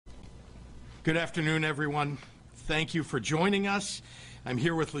Good afternoon, everyone. Thank you for joining us. I'm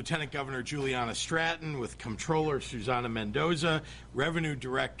here with Lieutenant Governor Juliana Stratton, with Comptroller Susana Mendoza, Revenue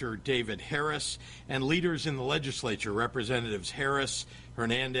Director David Harris, and leaders in the legislature, Representatives Harris,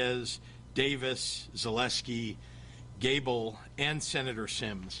 Hernandez, Davis, Zaleski, Gable, and Senator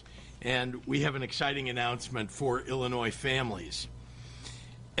Sims. And we have an exciting announcement for Illinois families.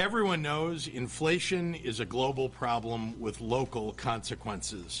 Everyone knows inflation is a global problem with local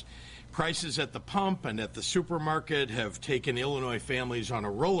consequences. Prices at the pump and at the supermarket have taken Illinois families on a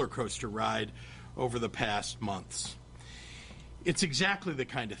roller coaster ride over the past months. It's exactly the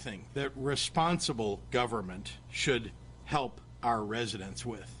kind of thing that responsible government should help our residents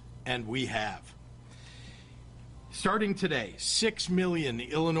with, and we have. Starting today, 6 million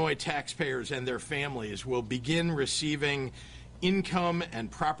Illinois taxpayers and their families will begin receiving income and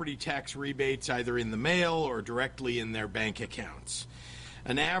property tax rebates either in the mail or directly in their bank accounts.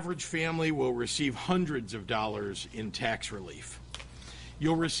 An average family will receive hundreds of dollars in tax relief.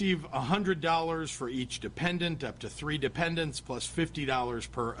 You'll receive $100 for each dependent, up to 3 dependents, plus $50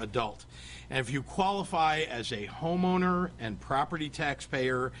 per adult. And if you qualify as a homeowner and property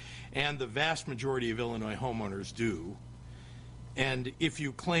taxpayer, and the vast majority of Illinois homeowners do, and if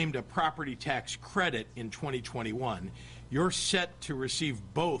you claimed a property tax credit in 2021, you're set to receive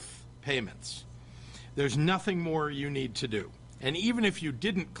both payments. There's nothing more you need to do. And even if you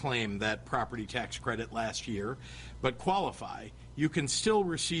didn't claim that property tax credit last year, but qualify, you can still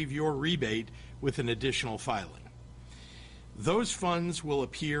receive your rebate with an additional filing. Those funds will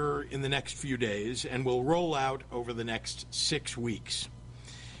appear in the next few days and will roll out over the next 6 weeks.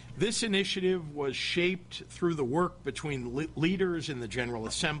 This initiative was shaped through the work between leaders in the General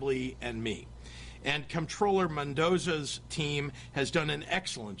Assembly and me. And Comptroller Mendoza's team has done an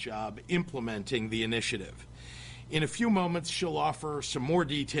excellent job implementing the initiative. In a few moments, she'll offer some more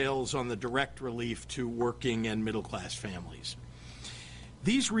details on the direct relief to working and middle-class families.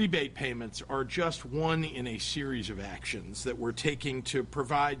 These rebate payments are just one in a series of actions that we're taking to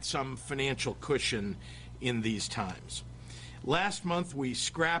provide some financial cushion in these times. Last month, we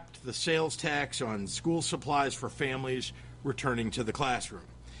scrapped the sales tax on school supplies for families returning to the classroom.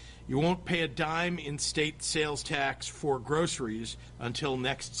 You won't pay a dime in state sales tax for groceries until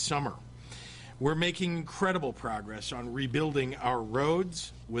next summer. We're making incredible progress on rebuilding our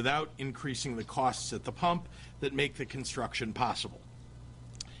roads without increasing the costs at the pump that make the construction possible.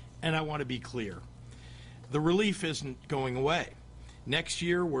 And I want to be clear, the relief isn't going away. Next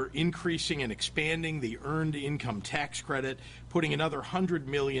year, we're increasing and expanding the Earned Income Tax Credit, putting another $100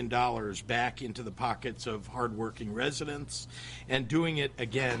 million back into the pockets of hardworking residents, and doing it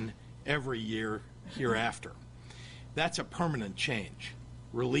again every year hereafter. That's a permanent change,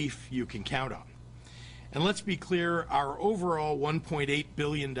 relief you can count on. And let's be clear, our overall $1.8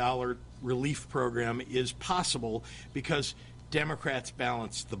 billion relief program is possible because Democrats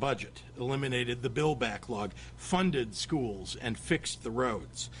balanced the budget, eliminated the bill backlog, funded schools, and fixed the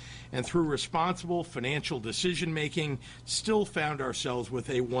roads. And through responsible financial decision-making, still found ourselves with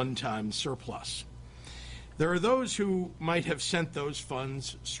a one-time surplus. There are those who might have sent those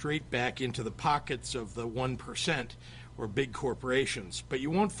funds straight back into the pockets of the 1% or big corporations, but you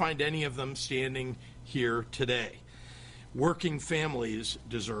won't find any of them standing here today. Working families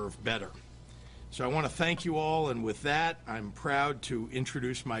deserve better. So I want to thank you all, and with that, I'm proud to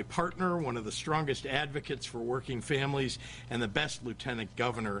introduce my partner, one of the strongest advocates for working families and the best lieutenant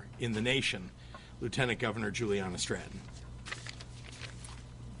governor in the nation, Lieutenant Governor Juliana Stratton.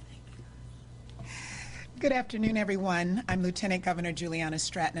 Good afternoon, everyone. I'm Lieutenant Governor Juliana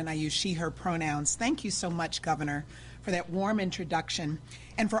Stratton, and I use she, her pronouns. Thank you so much, Governor, for that warm introduction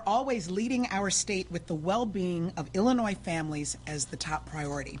and for always leading our state with the well-being of Illinois families as the top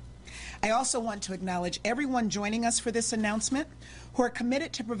priority. I also want to acknowledge everyone joining us for this announcement who are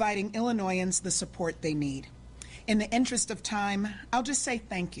committed to providing Illinoisans the support they need. In the interest of time, I'll just say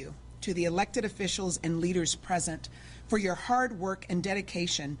thank you to the elected officials and leaders present for your hard work and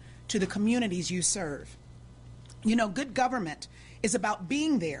dedication to the communities you serve. You know, good government is about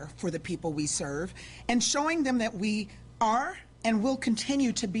being there for the people we serve and showing them that we are and will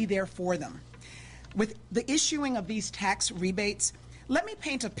continue to be there for them. With the issuing of these tax rebates, let me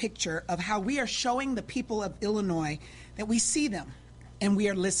paint a picture of how we are showing the people of Illinois that we see them and we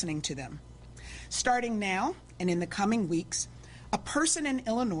are listening to them. Starting now and in the coming weeks, a person in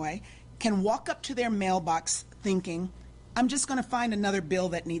Illinois can walk up to their mailbox thinking, I'm just going to find another bill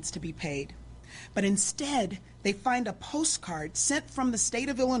that needs to be paid. But instead, they find a postcard sent from the state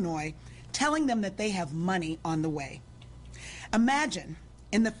of Illinois telling them that they have money on the way. Imagine,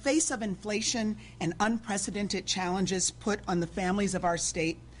 in the face of inflation and unprecedented challenges put on the families of our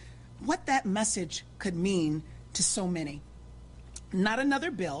state, what that message could mean to so many. Not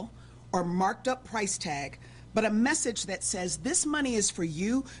another bill or marked up price tag, but a message that says this money is for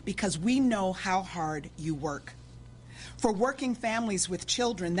you because we know how hard you work. For working families with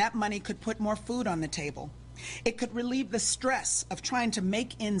children, that money could put more food on the table. It could relieve the stress of trying to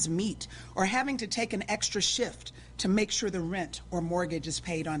make ends meet or having to take an extra shift to make sure the rent or mortgage is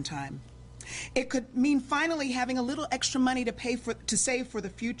paid on time. It could mean finally having a little extra money to save for the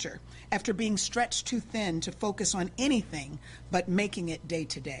future after being stretched too thin to focus on anything but making it day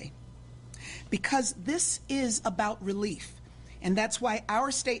to day. Because this is about relief, and that's why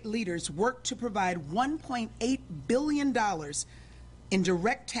our state leaders work to provide $1.8 billion in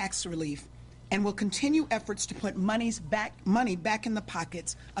direct tax relief and will continue efforts to put money back in the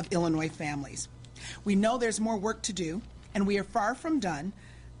pockets of Illinois families. We know there's more work to do, and we are far from done,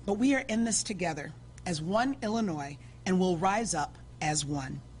 but we are in this together as one Illinois, and we'll rise up as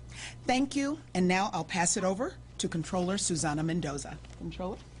one. Thank you, and now I'll pass it over to Controller Susana Mendoza.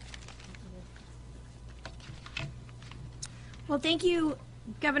 Controller? Well, thank you,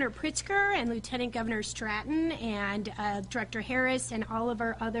 Governor Pritzker and Lieutenant Governor Stratton and Director Harris and all of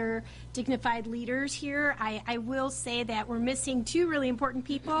our other dignified leaders here. I will say that we're missing two really important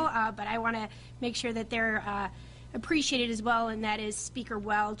people, but I want to make sure that they're appreciated as well, and that is Speaker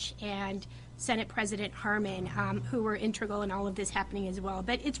Welch and Senate President Harmon, who were integral in all of this happening as well.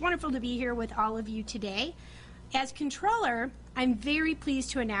 But it's wonderful to be here with all of you today. As Controller, I'm very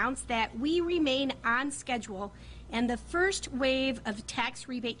pleased to announce that we remain on schedule, and the first wave of tax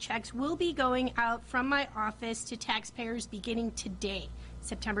rebate checks will be going out from my office to taxpayers beginning today,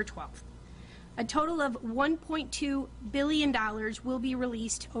 September 12th. A total of $1.2 billion will be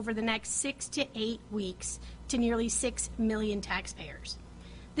released over the next 6 to 8 weeks to nearly 6 million taxpayers.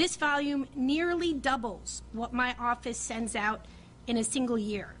 This volume nearly doubles what my office sends out in a single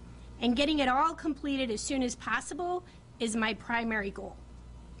year, and getting it all completed as soon as possible is my primary goal.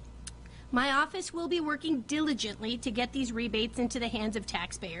 My office will be working diligently to get these rebates into the hands of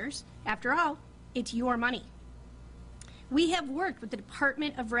taxpayers. After all, it's your money. We have worked with the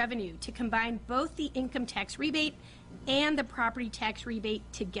Department of Revenue to combine both the income tax rebate and the property tax rebate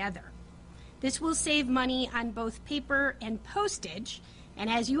together. This will save money on both paper and postage, and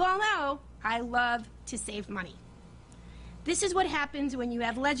as you all know, I love to save money. This is what happens when you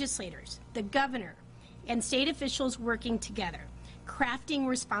have legislators, the governor, and state officials working together, crafting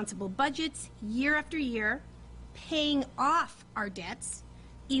responsible budgets year after year, paying off our debts,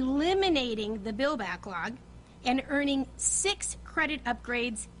 eliminating the bill backlog, and earning 6 credit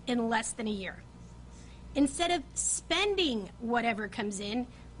upgrades in less than a year. Instead of spending whatever comes in,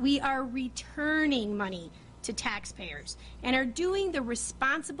 we are returning money to taxpayers and are doing the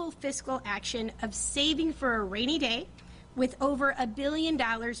responsible fiscal action of saving for a rainy day, with over $1 billion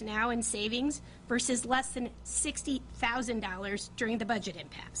now in savings versus less than $60,000 during the budget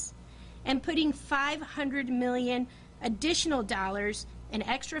impasse, and putting $500 million additional dollars and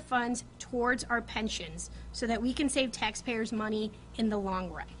extra funds towards our pensions so that we can save taxpayers money in the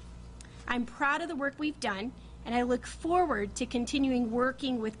long run. I'm proud of the work we've done, and I look forward to continuing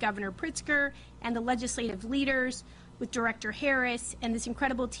working with Governor Pritzker and the legislative leaders, with Director Harris and this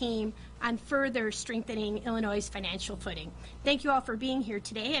incredible team on further strengthening Illinois' financial footing. Thank you all for being here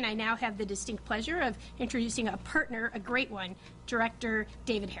today, and I now have the distinct pleasure of introducing a partner, a great one, Director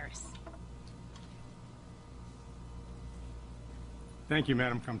David Harris. Thank you,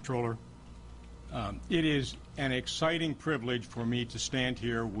 Madam Comptroller. It is an exciting privilege for me to stand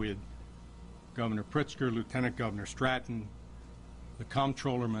here with Governor Pritzker, Lieutenant Governor Stratton, the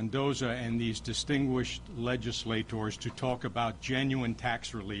Comptroller Mendoza, and these distinguished legislators to talk about genuine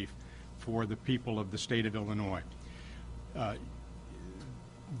tax relief for the people of the state of Illinois.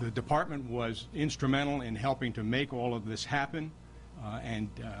 The department was instrumental in helping to make all of this happen, and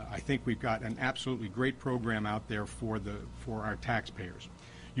I think we've got an absolutely great program out there for our taxpayers.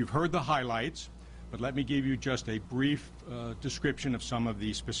 You've heard the highlights, but let me give you just a brief description of some of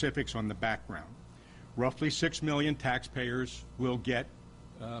the specifics on the background. Roughly 6 million taxpayers will get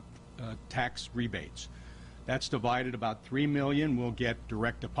tax rebates. That's divided. About 3 million will get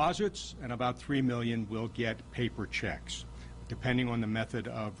direct deposits, and about 3 million will get paper checks, depending on the method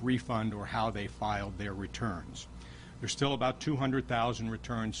of refund or how they filed their returns. There's still about 200,000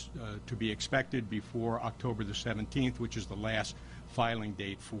 returns to be expected before October the 17th, which is the last filing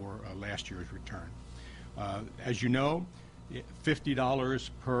date for last year's return. As you know, $50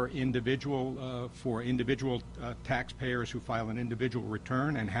 per individual for individual taxpayers who file an individual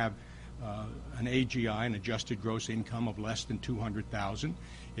return and have an AGI, an adjusted gross income, of less than $200,000.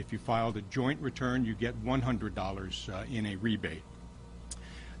 If you filed a joint return, you get $100 in a rebate.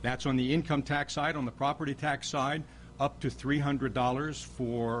 That's on the income tax side. On the property tax side, up to $300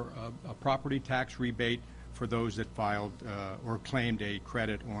 for a property tax rebate for those that filed or claimed a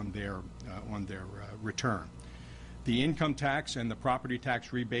credit on their return. The income tax and the property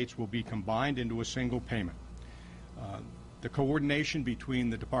tax rebates will be combined into a single payment. The coordination between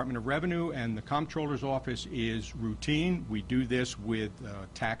the Department of Revenue and the Comptroller's Office is routine. We do this with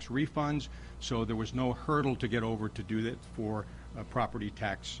tax refunds, so there was no hurdle to get over to do that for property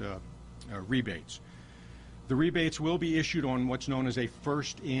tax rebates. The rebates will be issued on what's known as a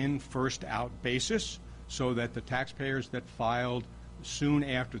first-in, first-out basis, so that the taxpayers that filed soon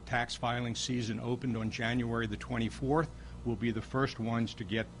after tax filing season opened on January the 24th will be the first ones to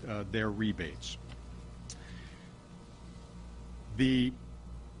get their rebates. The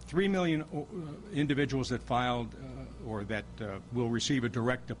 3 million individuals that filed or that will receive a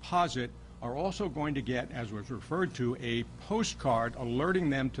direct deposit are also going to get, as was referred to, a postcard alerting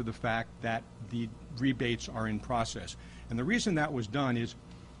them to the fact that the rebates are in process. And the reason that was done is,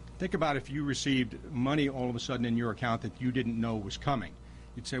 think about if you received money all of a sudden in your account that you didn't know was coming.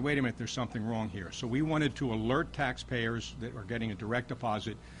 You'd say, wait a minute, there's something wrong here. So we wanted to alert taxpayers that are getting a direct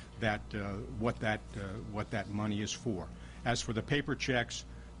deposit that what that money is for. As for the paper checks,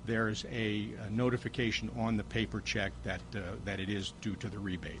 there's a notification on the paper check that it is due to the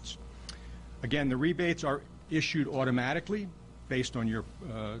rebates. Again, the rebates are issued automatically based on your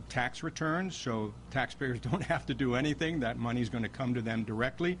tax returns, so taxpayers don't have to do anything. That money is going to come to them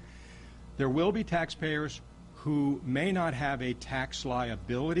directly. There will be taxpayers who may not have a tax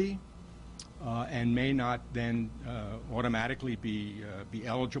liability and may not then automatically be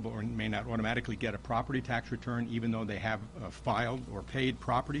eligible, or may not automatically get a property tax return even though they have filed or paid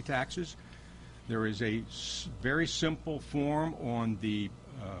property taxes. There is a very simple form on the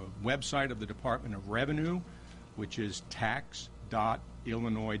website of the Department of Revenue, which is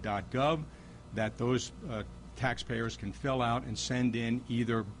tax.illinois.gov, that those taxpayers can fill out and send in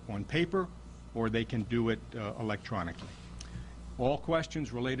either on paper or they can do it electronically. All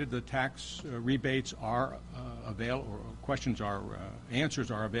questions related to the tax rebates are available, or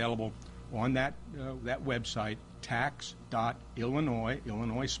answers are available on that website, tax.illinois,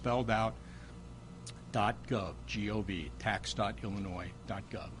 Illinois spelled out, .gov, G-O-V,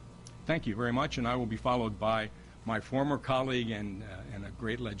 tax.illinois.gov. Thank you very much, and I will be followed by my former colleague and a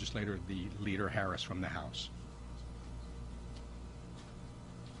great legislator, the Leader Harris from the House.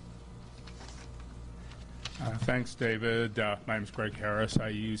 Thanks, David. My name is Greg Harris. I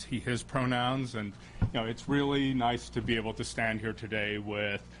use he, his pronouns, and it's really nice to be able to stand here today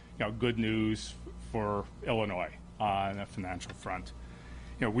with good news for Illinois on the financial front.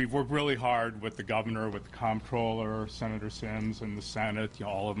 We've worked really hard with the governor, with the comptroller, Senator Sims, and the Senate,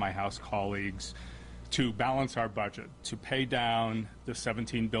 all of my House colleagues, to balance our budget, to pay down the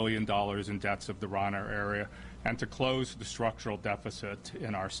 $17 billion in debts of the Rana area, and to close the structural deficit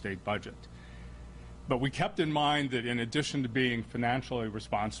in our state budget. But we kept in mind that in addition to being financially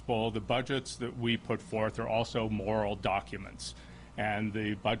responsible, the budgets that we put forth are also moral documents. And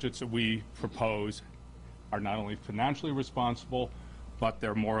the budgets that we propose are not only financially responsible, but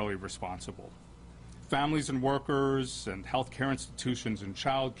they're morally responsible. Families and workers and healthcare institutions and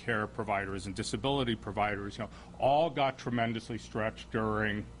child care providers and disability providers, all got tremendously stretched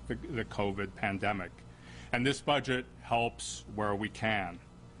during the COVID pandemic. And this budget helps where we can.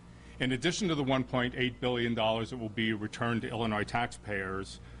 In addition to the $1.8 billion that will be returned to Illinois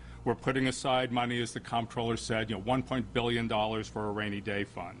taxpayers, we're putting aside money, as the comptroller said, $1 billion for a rainy day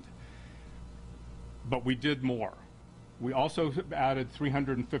fund. But we did more. We also added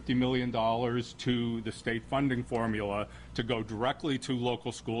 $350 million to the state funding formula to go directly to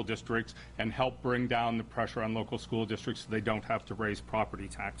local school districts and help bring down the pressure on local school districts so they don't have to raise property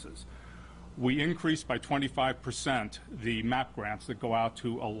taxes. We increased by 25% the MAP grants that go out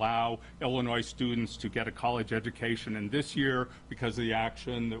to allow Illinois students to get a college education. And this year, because of the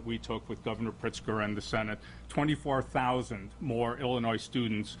action that we took with Governor Pritzker and the Senate, 24,000 more Illinois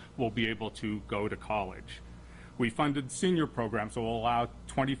students will be able to go to college. We funded senior programs that will allow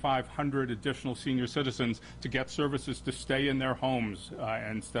 2,500 additional senior citizens to get services to stay in their homes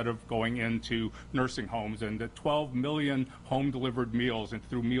instead of going into nursing homes, and that 12 million home-delivered meals and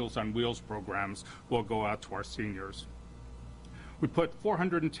through Meals on Wheels programs will go out to our seniors. We put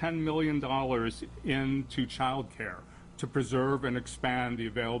 $410 million into child care, to preserve and expand the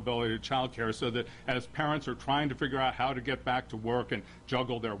availability of childcare so that as parents are trying to figure out how to get back to work and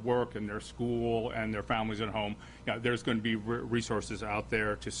juggle their work and their school and their families at home, there's going to be resources out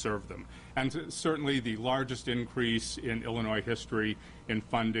there to serve them. And certainly the largest increase in Illinois history in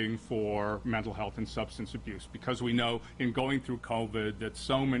funding for mental health and substance abuse, because we know in going through COVID that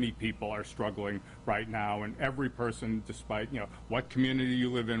so many people are struggling right now, and every person, despite what community you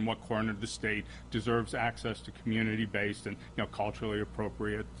live in, what corner of the state, deserves access to community-based and culturally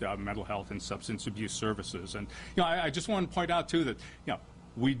appropriate mental health and substance abuse services. And I just want to point out too that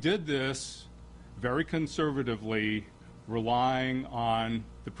we did this very conservatively, relying on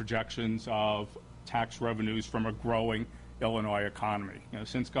the projections of tax revenues from a growing Illinois economy.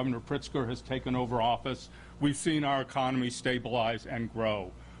 Since Governor Pritzker has taken over office, we've seen our economy stabilize and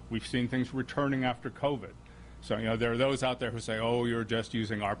grow. We've seen things returning after COVID. So, there are those out there who say, oh, you're just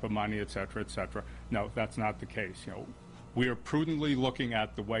using ARPA money, et cetera, et cetera. No, that's not the case. We are prudently looking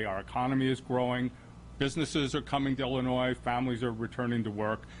at the way our economy is growing. Businesses are coming to Illinois, families are returning to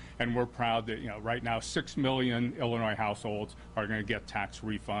work, and we're proud that right now 6 million Illinois households are going to get tax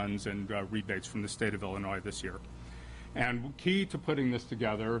refunds and rebates from the state of Illinois this year. And key to putting this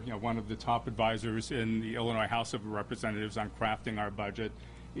together, one of the top advisors in the Illinois House of Representatives on crafting our budget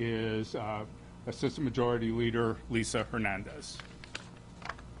is Assistant Majority Leader Lisa Hernandez.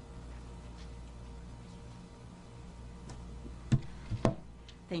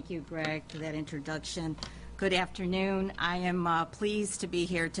 Thank you, Greg, for that introduction. Good afternoon. I am pleased to be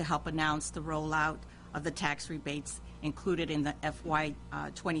here to help announce the rollout of the tax rebates included in the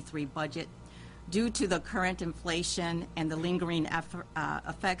FY23 budget. Due to the current inflation and the lingering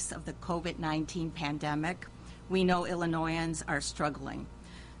effects of the COVID-19 pandemic, we know Illinoisans are struggling.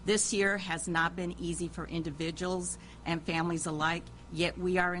 This year has not been easy for individuals and families alike, yet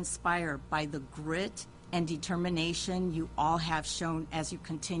we are inspired by the grit and determination you all have shown as you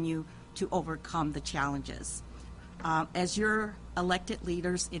continue to overcome the challenges. As your elected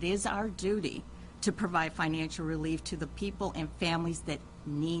leaders, it is our duty to provide financial relief to the people and families that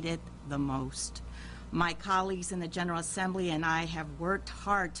need it the most. My colleagues in the General Assembly and I have worked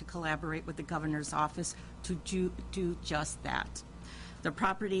hard to collaborate with the Governor's office to do just that. The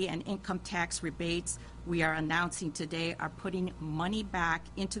property and income tax rebates we are announcing today are putting money back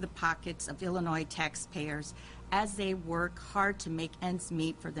into the pockets of Illinois taxpayers as they work hard to make ends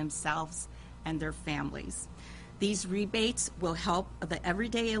meet for themselves and their families. These rebates will help the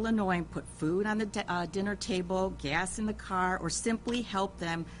everyday Illinoisan put food on the dinner table, gas in the car, or simply help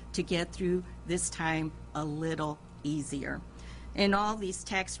them to get through this time a little easier. And all these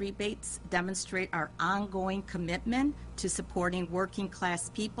tax rebates demonstrate our ongoing commitment to supporting working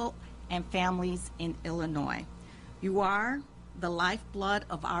class people and families in Illinois. You are the lifeblood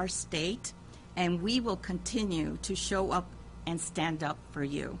of our state, and we will continue to show up and stand up for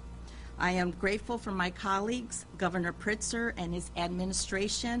you. I am grateful for my colleagues, Governor Pritzker and his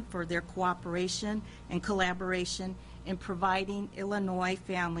administration, for their cooperation and collaboration in providing Illinois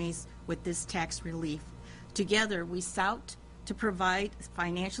families with this tax relief. Together, we sought to provide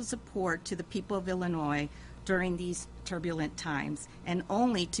financial support to the people of Illinois during these turbulent times, and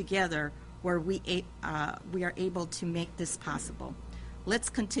only together were we are able to make this possible. Let's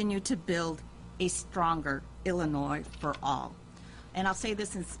continue to build a stronger Illinois for all. And I'll say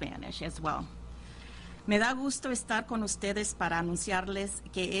this in Spanish as well. Me da gusto estar con ustedes para anunciarles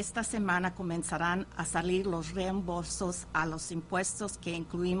que esta semana comenzarán a salir los reembolsos a los impuestos que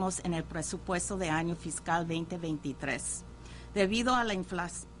incluimos en el presupuesto de año fiscal 2023. Debido a la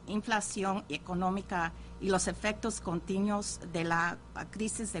inflación económica y los efectos continuos de la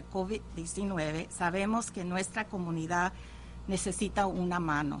crisis de COVID-19, sabemos que nuestra comunidad necesita una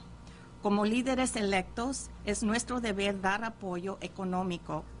mano. Como líderes electos, es nuestro deber dar apoyo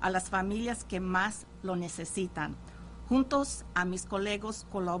económico a las familias que más lo necesitan. Juntos a mis colegas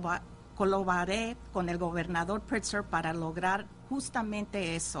colaboraré con el gobernador Pritzker para lograr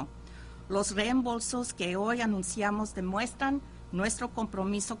justamente eso. Los reembolsos que hoy anunciamos demuestran nuestro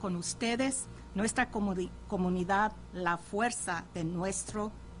compromiso con ustedes, nuestra comunidad, la fuerza de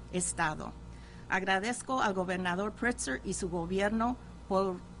nuestro Estado. Agradezco al gobernador Pritzker y su gobierno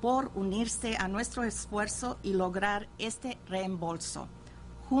por unirse a nuestro esfuerzo y lograr este reembolso.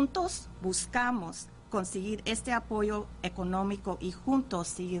 Juntos buscamos conseguir este apoyo económico y juntos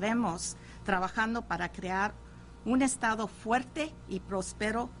seguiremos trabajando para crear un Estado fuerte y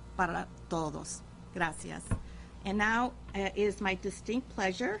próspero para todos. Gracias. And now it is my distinct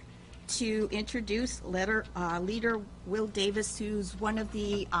pleasure to introduce Leader Will Davis, who's one of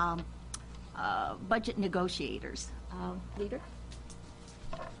the budget negotiators. Leader?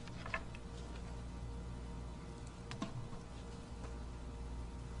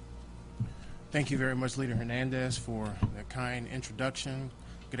 Thank you very much, Leader Hernandez, for that kind introduction.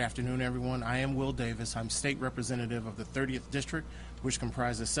 Good afternoon, everyone. I am Will Davis. I'm state representative of the 30th District, which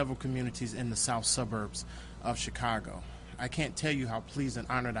comprises several communities in the south suburbs of Chicago. I can't tell you how pleased and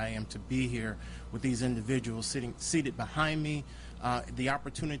honored I am to be here with these individuals seated behind me. The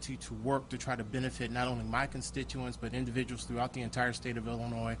opportunity to work to try to benefit not only my constituents but individuals throughout the entire state of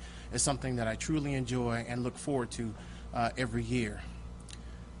Illinois is something that I truly enjoy and look forward to every year.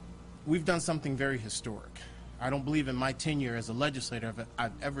 We've done something very historic. I don't believe in my tenure as a legislator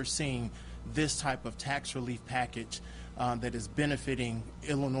I've ever seen this type of tax relief package that is benefiting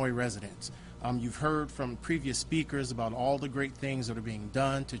Illinois residents. You've heard from previous speakers about all the great things that are being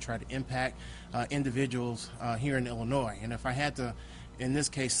done to try to impact individuals here in Illinois. And if I had to, in this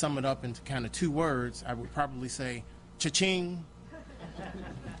case, sum it up into kind of 2 words, I would probably say cha-ching.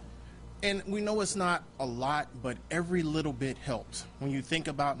 And we know it's not a lot, but every little bit helps. When you think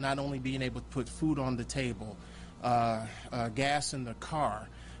about not only being able to put food on the table, gas in the car,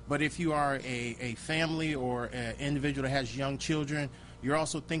 but if you are a family or an individual that has young children, you're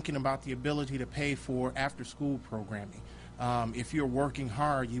also thinking about the ability to pay for after-school programming. If you're working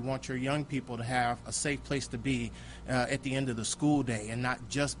hard, you want your young people to have a safe place to be at the end of the school day and not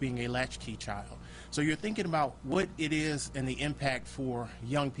just being a latchkey child. So you're thinking about what it is and the impact for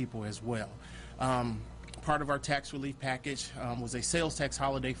young people as well. Part of our tax relief package was a sales tax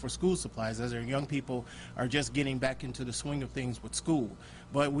holiday for school supplies, as our young people are just getting back into the swing of things with school.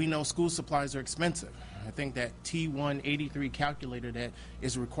 But we know school supplies are expensive. I think that T183 calculator that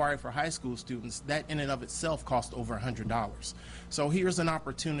is required for high school students, that in and of itself costs over $100. So here's an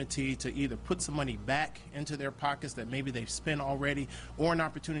opportunity to either put some money back into their pockets that maybe they've spent already, or an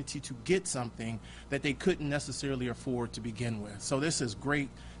opportunity to get something that they couldn't necessarily afford to begin with. So this is great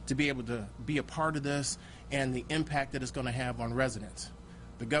to be able to be a part of this and the impact that it's going to have on residents.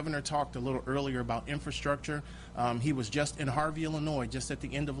 The governor talked a little earlier about infrastructure. He was just in Harvey, Illinois, just at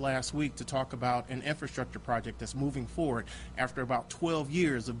the end of last week to talk about an infrastructure project that's moving forward after about 12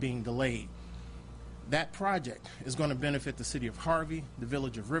 years of being delayed. That project is going to benefit the city of Harvey, the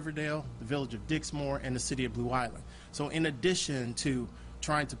village of Riverdale, the village of Dixmoor, and the city of Blue Island. So in addition to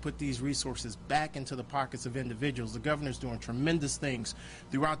trying to put these resources back into the pockets of individuals, the governor's doing tremendous things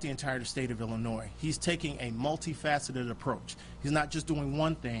throughout the entire state of Illinois. He's taking a multifaceted approach. He's not just doing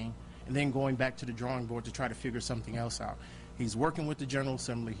one thing and then going back to the drawing board to try to figure something else out. He's working with the General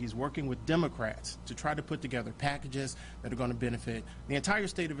Assembly. He's working with Democrats to try to put together packages that are going to benefit the entire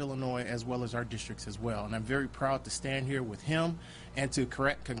state of Illinois as well as our districts as well. And I'm very proud to stand here with him and to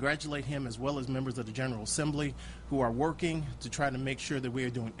congratulate him as well as members of the General Assembly who are working to try to make sure that we are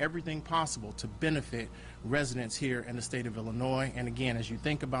doing everything possible to benefit residents here in the state of Illinois. And again, as you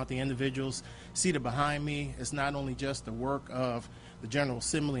think about the individuals seated behind me, it's not only just the work of the General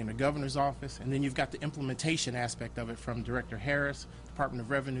Assembly and the Governor's Office, and then you've got the implementation aspect of it from Director Harris, Department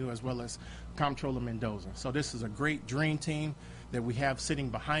of Revenue, as well as Comptroller Mendoza. So this is a great dream team that we have sitting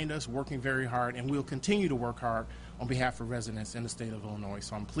behind us, working very hard, and we'll continue to work hard on behalf of residents in the state of Illinois.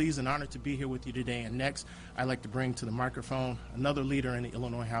 So I'm pleased and honored to be here with you today. And next, I'd like to bring to the microphone another leader in the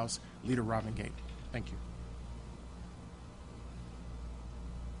Illinois House, Leader Robin Gate. Thank you.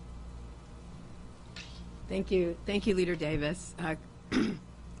 Thank you, Leader Davis.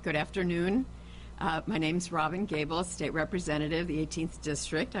 Good afternoon. My name's Robin Gable, State Representative, the 18th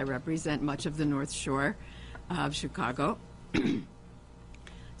District. I represent much of the North Shore of Chicago.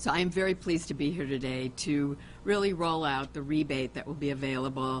 So I am very pleased to be here today to really roll out the rebate that will be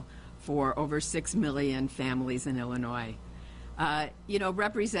available for over 6 million families in Illinois. You know,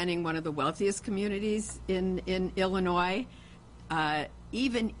 representing one of the wealthiest communities in Illinois,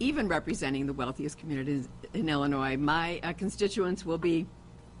 even representing the wealthiest communities in Illinois, my constituents will be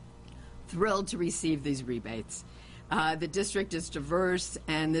thrilled to receive these rebates. The district is diverse,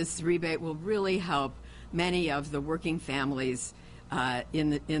 and this rebate will really help many of the working families in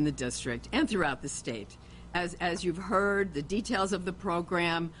the district and throughout the state. As you've heard, the details of the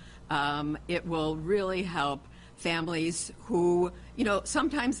program, it will really help families who, you know,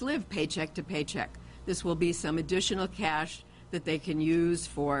 sometimes live paycheck to paycheck. This will be some additional cash that they can use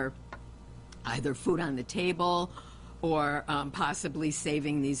for either food on the table or possibly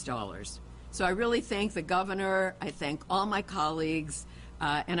saving these dollars. So I really thank the governor, I thank all my colleagues,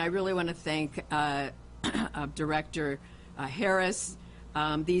 and I really want to thank Director Harris.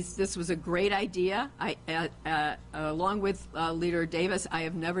 This was a great idea. Along with Leader Davis, I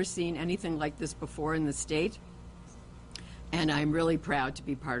have never seen anything like this before in the state, and I'm really proud to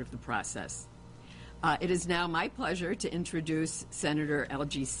be part of the process. It is now my pleasure to introduce Senator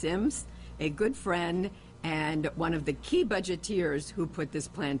L.G. Sims, a good friend and one of the key budgeteers who put this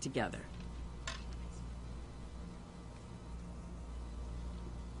plan together.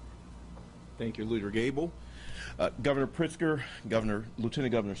 Thank you, Leader Gable. Governor Pritzker,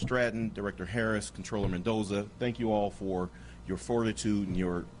 Lieutenant Governor Stratton, Director Harris, Controller Mendoza, thank you all for your fortitude and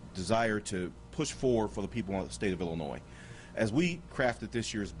your desire to push forward for the people of the state of Illinois. As we crafted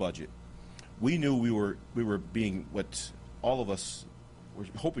this year's budget, we knew we were being what all of us were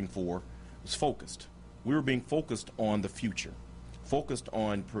hoping for was focused. We were being focused on the future, focused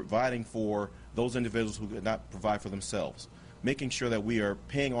on providing for those individuals who could not provide for themselves, making sure that we are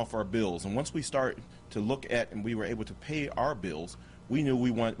paying off our bills. And once we start to look at and we were able to pay our bills, we knew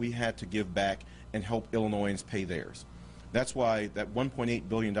we had to give back and help Illinoisans pay theirs. That's why that $1.8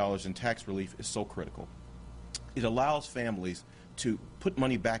 billion in tax relief is so critical. It allows families to put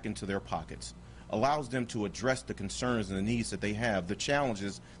money back into their pockets, allows them to address the concerns and the needs that they have, the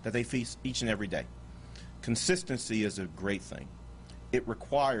challenges that they face each and every day. Consistency is a great thing. It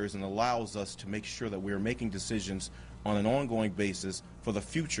requires and allows us to make sure that we are making decisions on an ongoing basis for the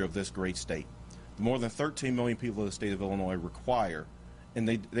future of this great state. More than 13 million people in the state of Illinois require, and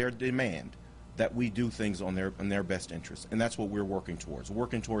they demand, that we do things on their best interest. And that's what we're working towards. We're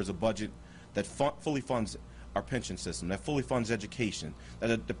working towards a budget that fully funds our pension system, that fully funds education,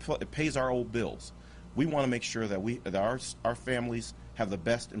 that it pays our old bills. We want to make sure that our families have the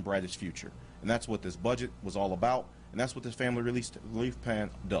best and brightest future. And that's what this budget was all about, and that's what this family relief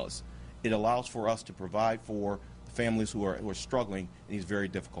plan does. It allows for us to provide for families who are struggling in these very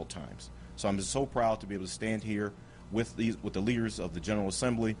difficult times. So I'm just so proud to be able to stand here with the leaders of the General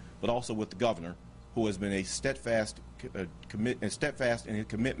Assembly, but also with the governor, who has been steadfast in his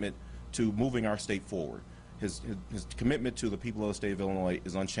commitment to moving our state forward. His commitment to the people of the state of Illinois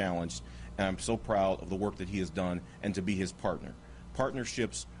is unchallenged, and I'm so proud of the work that he has done and to be his partner.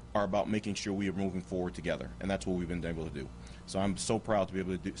 Partnerships are about making sure we are moving forward together, and that's what we've been able to do. So I'm so proud to be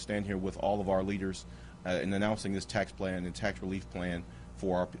able to stand here with all of our leaders in announcing this tax plan and tax relief plan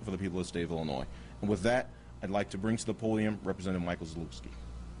for the people of the state of Illinois. And with that, I'd like to bring to the podium Representative Michael Zalewski.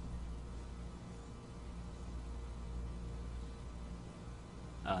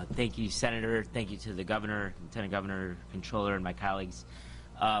 Thank you, Senator. Thank you to the Governor, Lieutenant Governor, Controller, and my colleagues.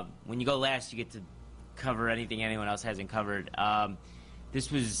 When you go last, you get to cover anything anyone else hasn't covered. This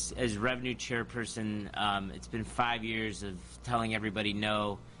was, as Revenue Chairperson, it's been 5 years of telling everybody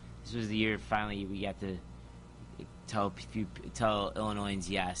no. This was the year finally we got to tell Illinoisans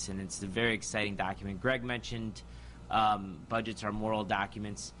yes, and it's a very exciting document. Greg mentioned budgets are moral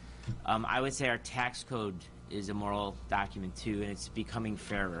documents. I would say our tax code is a moral document too, and it's becoming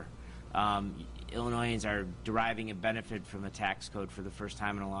fairer. Illinoisans are deriving a benefit from a tax code for the first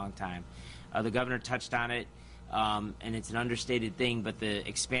time in a long time. The governor touched on it, and it's an understated thing, but the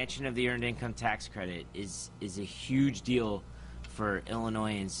expansion of the earned income tax credit is a huge deal for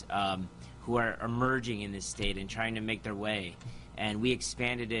Illinoisans who are emerging in this state and trying to make their way. And we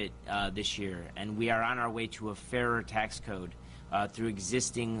expanded it this year, and we are on our way to a fairer tax code through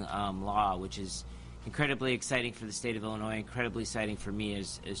existing law, which is incredibly exciting for the state of Illinois, incredibly exciting for me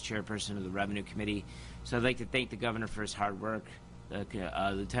as chairperson of the Revenue Committee. So I'd like to thank the governor for his hard work,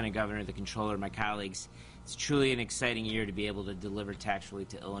 the Lieutenant Governor, the Controller, my colleagues. It's truly an exciting year to be able to deliver tax relief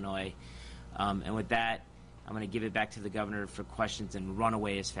to Illinois. And with that, I'm going to give it back to the governor for questions and run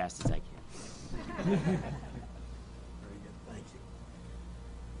away as fast as I can. Very good. Thank you.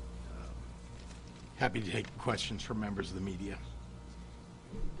 Happy to take questions from members of the media.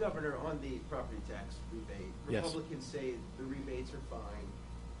 Governor, on the property tax rebate, Yes. Republicans say the rebates are fine,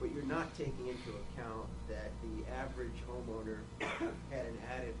 but you're not taking into account that the average homeowner had an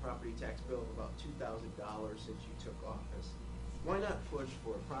added property tax bill of about $2,000 since you took office. Why not push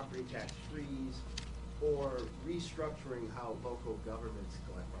for a property tax freeze or restructuring how local governments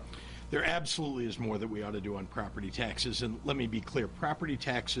collect property? There absolutely is more that we ought to do on property taxes, and let me be clear, property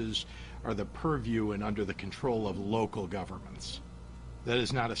taxes are the purview and under the control of local governments. That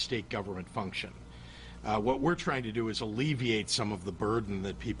is not a state government function. What we're trying to do is alleviate some of the burden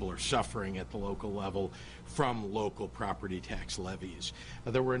that people are suffering at the local level from local property tax levies.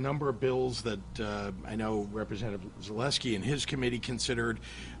 There were a number of bills that I know Representative Zalewski and his committee considered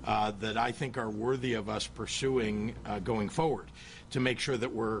that I think are worthy of us pursuing going forward to make sure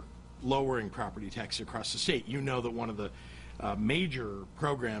that we're lowering property tax across the state. You know that one of the major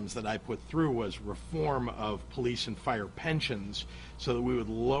programs that I put through was reform of police and fire pensions so that we would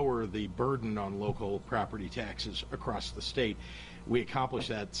lower the burden on local property taxes across the state. We accomplished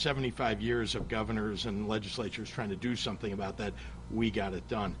that. 75 years of governors and legislatures trying to do something about that. We got it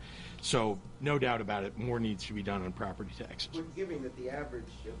done. So no doubt about it, more needs to be done on property taxes. But given that the average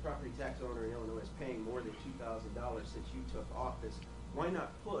property tax owner in Illinois is paying more than $2,000 since you took office, why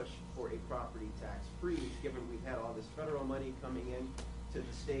not push for a property tax freeze, given we've had all this federal money coming in to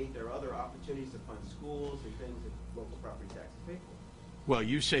the state, there are other opportunities to fund schools and things that local property taxes pay for. Well,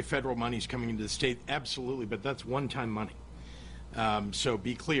 you say federal money's coming into the state, absolutely, but that's one-time money. So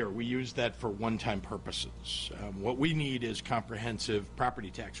be clear, we use that for one-time purposes. What we need is comprehensive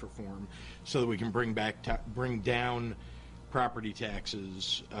property tax reform so that we can bring down property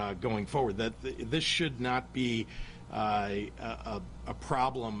taxes going forward. This should not be a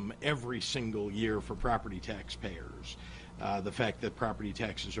problem every single year for property taxpayers. The fact that property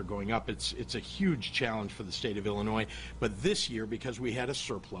taxes are going up, it's a huge challenge for the state of Illinois. But this year, because we had a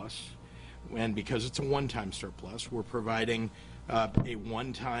surplus, and because it's a one-time surplus, we're providing a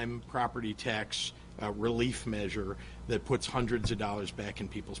one-time property tax relief measure that puts hundreds of dollars back in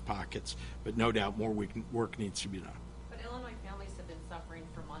people's pockets. But no doubt more work needs to be done. But Illinois families have been suffering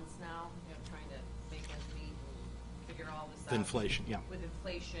for months now, trying to make ends meet and figure all this out. Inflation, yeah. With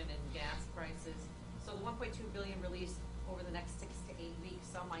inflation and gas prices. So the $1.2 billion released over the next 6 to 8 weeks,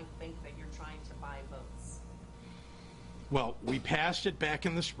 some might think that you're trying to buy votes. Well, we passed it back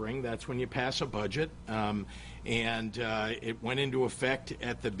in the spring. That's when you pass a budget. It went into effect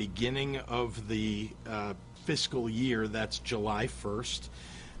at the beginning of the fiscal year. That's July 1st.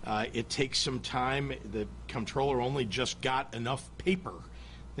 It takes some time. The comptroller only just got enough paper.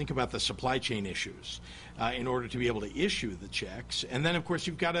 Think about the supply chain issues in order to be able to issue the checks. And then, of course,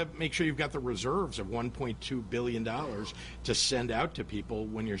 you've got to make sure you've got the reserves of $1.2 billion to send out to people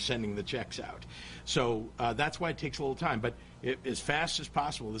when you're sending the checks out. So that's why it takes a little time. But as fast as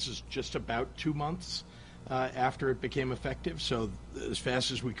possible, this is just about 2 months after it became effective. So as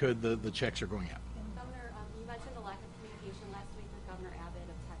fast as we could, the checks are going out. Governor, you mentioned the lack of communication last week with Governor Abbott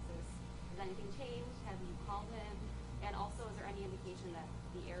of Texas. Has anything changed? Have you called him? And also, is there any indication that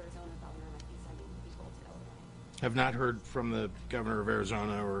the Arizona governor might be sending people to Illinois? Have not heard from the governor of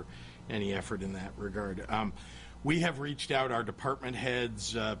Arizona or any effort in that regard. We have reached out, our department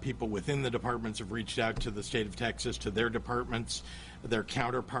heads, people within the departments have reached out to the state of Texas, to their departments, their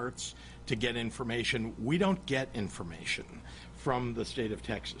counterparts, to get information. We don't get information from the state of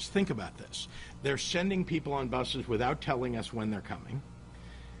Texas. Think about this. They're sending people on buses without telling us when they're coming.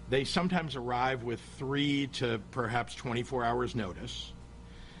 They sometimes arrive with 3 to perhaps 24 hours notice.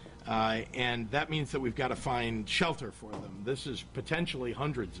 And that means that we've got to find shelter for them. This is potentially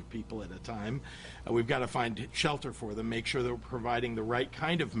hundreds of people at a time. We've got to find shelter for them, make sure that we're providing the right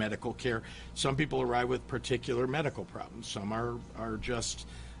kind of medical care. Some people arrive with particular medical problems. Some are just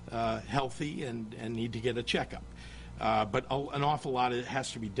healthy and need to get a checkup. But an awful lot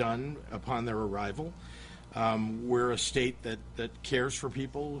has to be done upon their arrival. We're a state that cares for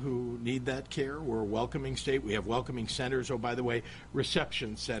people who need that care. We're a welcoming state. We have welcoming centers. Oh, by the way,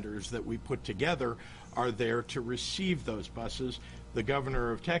 reception centers that we put together are there to receive those buses. The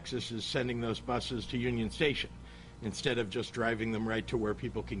governor of Texas is sending those buses to Union Station instead of just driving them right to where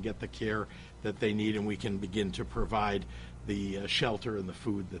people can get the care that they need, and we can begin to provide the shelter and the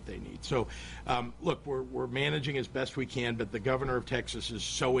food that they need. So, look, we're managing as best we can, but the governor of Texas is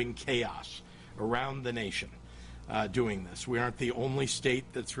sowing chaos around the nation doing this. We aren't the only state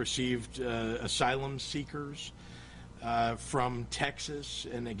that's received asylum seekers from Texas,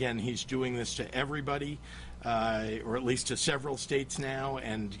 and again, he's doing this to everybody, or at least to several states now,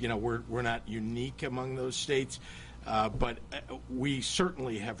 and we're not unique among those states, but we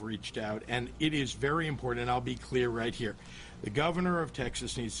certainly have reached out, and it is very important, and I'll be clear right here. The governor of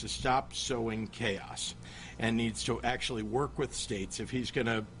Texas needs to stop sowing chaos and needs to actually work with states if he's going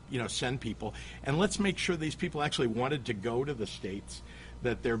to, send people. And let's make sure these people actually wanted to go to the states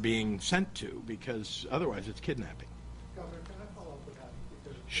that they're being sent to, because otherwise it's kidnapping. Governor, can I follow up with that?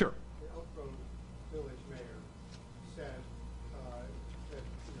 Because sure. The Elk Grove Village mayor said that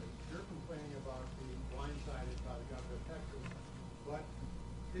you're complaining about being blindsided by the governor of Texas, but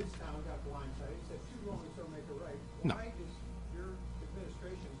this town got blindsided. He said, two wrongs don't make a right. Why is your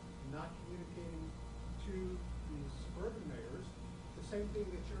administration not communicating to these suburban mayors the same thing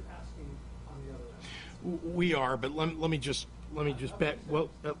that you're asking on the other end? We are, but let me just bet. Well,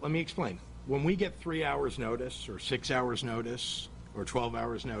 let me explain. When we get 3 hours notice or 6 hours notice or 12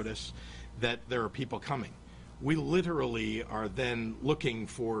 hours notice that there are people coming, we literally are then looking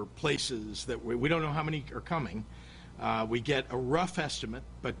for places that we don't know how many are coming. We get a rough estimate,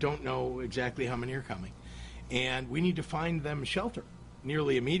 but don't know exactly how many are coming. And we need to find them shelter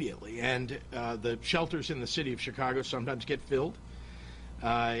nearly immediately. And the shelters in the city of Chicago sometimes get filled.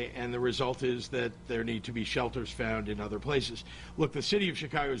 And the result is that there need to be shelters found in other places. Look, the city of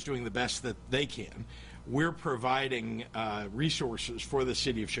Chicago is doing the best that they can. We're providing resources for the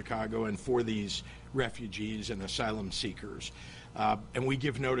city of Chicago and for these refugees and asylum seekers. And we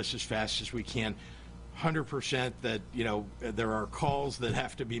give notice as fast as we can. 100% that, there are calls that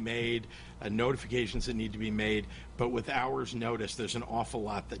have to be made, notifications that need to be made, but with hours notice, there's an awful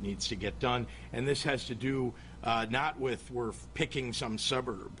lot that needs to get done. And this has to do not with we're picking some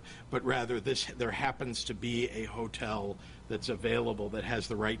suburb, but rather there happens to be a hotel that's available that has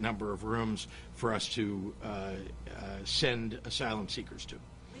the right number of rooms for us to send asylum seekers to.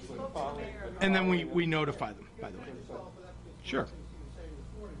 And then we notify them, by the way. Sure.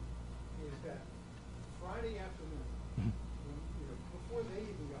 Friday afternoon, before they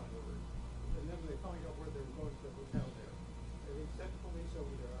even got word, and then they finally got word they were going to the hotel there, they sent police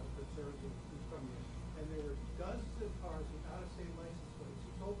over there out of concern who's coming in, and there were dozens of cars with out-of-state license plates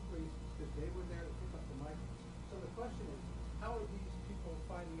who told police that they were there to pick up the migrants. So the question is, how are these people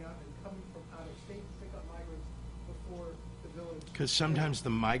finding out and coming from out of state to pick up migrants before the village? Because sometimes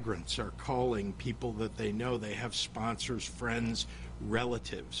the migrants are calling people that they know. They have sponsors, friends,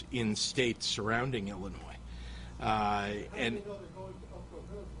 relatives in states surrounding Illinois.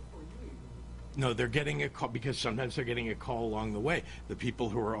 No, they're getting a call because sometimes they're getting a call along the way. The people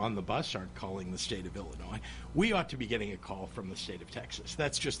who are on the bus aren't calling the state of Illinois. We ought to be getting a call from the state of Texas.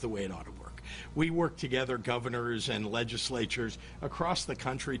 That's just the way it ought to work. We work together, governors and legislatures across the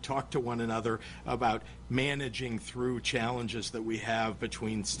country, talk to one another about managing through challenges that we have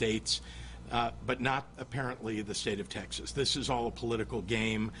between states. But not apparently the state of Texas. This is all a political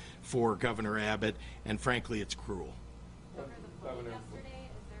game for Governor Abbott, and frankly, it's cruel. Over the vote yesterday,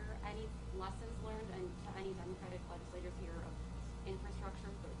 is there any lessons learned and to any Democratic legislators here of infrastructure,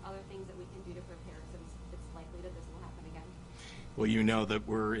 other things that we can do to prepare since it's likely that this will happen again? Well, you know that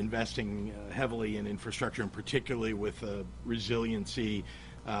we're investing heavily in infrastructure, and particularly with resiliency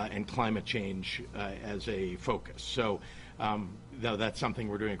and climate change as a focus. So though that's something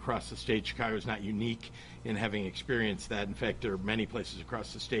we're doing across the state. Chicago is not unique in having experienced that. In fact, there are many places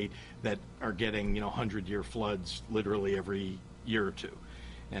across the state that are getting 100-year floods literally every year or two.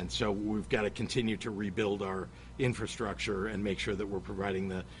 And so we've got to continue to rebuild our infrastructure and make sure that we're providing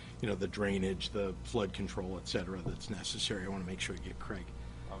the the drainage, the flood control, et cetera, that's necessary. I want to make sure to get Craig.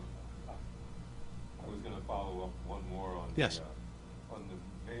 I was going to follow up one more on yes. On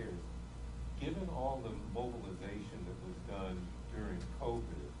the mayor's. Given all the mobilization that was done during COVID,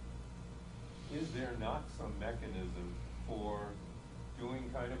 is there not some mechanism for doing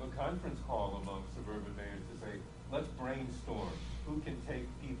kind of a conference call among suburban mayors to say, let's brainstorm who can take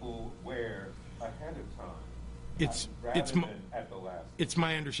people where ahead of time? It's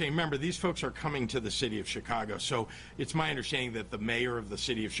my understanding. Remember, these folks are coming to the city of Chicago, so it's my understanding that the mayor of the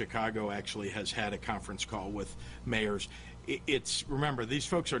city of Chicago actually has had a conference call with mayors. Remember, these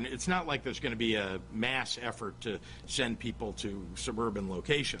folks it's not like there's going to be a mass effort to send people to suburban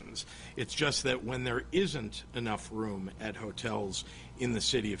locations. It's just that when there isn't enough room at hotels in the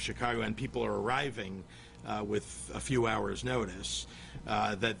city of Chicago and people are arriving with a few hours notice,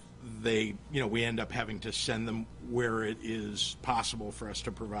 that we end up having to send them where it is possible for us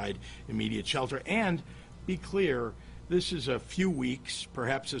to provide immediate shelter. And be clear, this is a few weeks,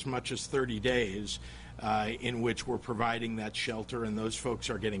 perhaps as much as 30 days, in which we're providing that shelter, and those folks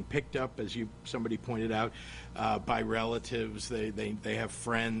are getting picked up, as somebody pointed out, by relatives. They have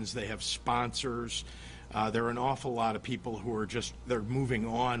friends, they have sponsors. There are an awful lot of people who are they're moving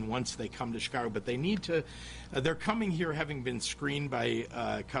on once they come to Chicago, but they need to, they're coming here having been screened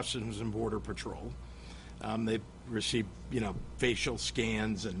by Customs and Border Patrol. They've received, facial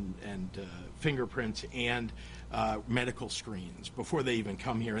scans and fingerprints and medical screens before they even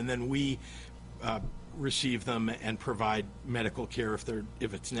come here. And then we receive them and provide medical care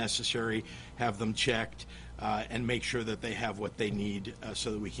if it's necessary, have them checked, and make sure that they have what they need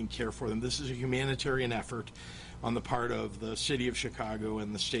so that we can care for them. This is a humanitarian effort on the part of the city of Chicago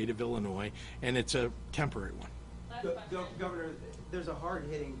and the state of Illinois, and it's a temporary one. Governor, there's a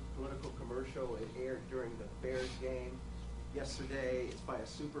hard-hitting political commercial. It aired during the Bears game yesterday. It's by a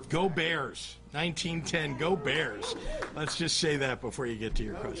super PAC. Go Bears! 1910, go Bears! Let's just say that before you get to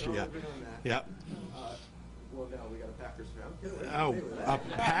your question. Yeah. Yeah. Well, no, we got a Packers fan. Oh, a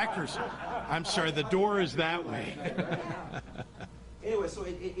Packers. I'm sorry, the door is that way. Anyway, so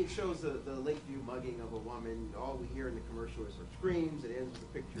it shows the Lakeview mugging of a woman. All we hear in the commercial is her screams. It ends with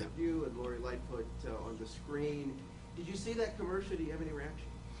a picture of you and Lori Lightfoot on the screen. Did you see that commercial? Do you have any reaction?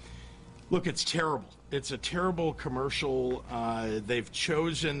 Look, it's terrible. It's a terrible commercial. They've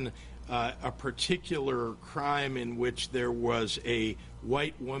chosen a particular crime in which there was a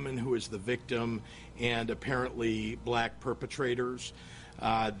white woman who is the victim and apparently black perpetrators.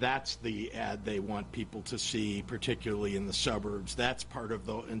 That's the ad they want people to see, particularly in the suburbs. That's part of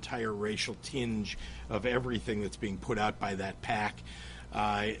the entire racial tinge of everything that's being put out by that PAC.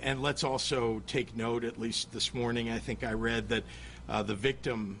 And let's also take note, at least this morning, I think I read that the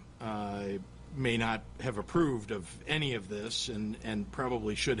victim may not have approved of any of this and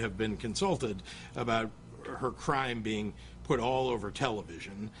probably should have been consulted about her crime being put all over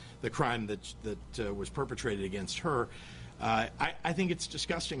television, the crime that was perpetrated against her. I think it's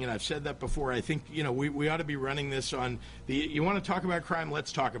disgusting, and I've said that before. I think, we ought to be running this on you want to talk about crime,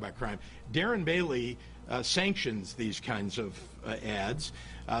 let's talk about crime. Darren Bailey sanctions these kinds of ads,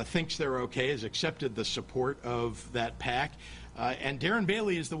 thinks they're okay, has accepted the support of that PAC. And Darren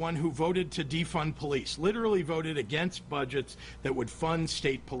Bailey is the one who voted to defund police, literally voted against budgets that would fund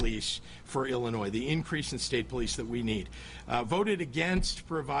state police for Illinois, the increase in state police that we need. Voted against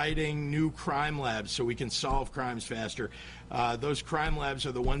providing new crime labs so we can solve crimes faster. Those crime labs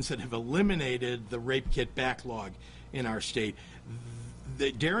are the ones that have eliminated the rape kit backlog in our state.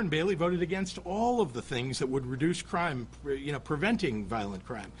 Darren Bailey voted against all of the things that would reduce crime, preventing violent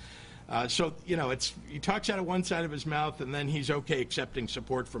crime. So, he talks out of one side of his mouth, and then he's okay accepting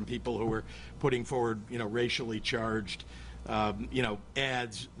support from people who are putting forward, racially charged,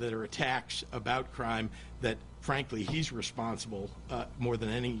 ads that are attacks about crime that, frankly, he's responsible more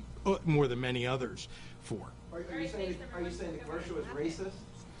than many others for. Are you saying the commercial is racist?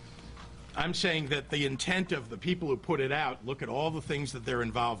 I'm saying that the intent of the people who put it out, look at all the things that they're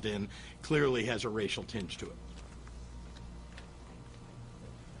involved in, clearly has a racial tinge to it.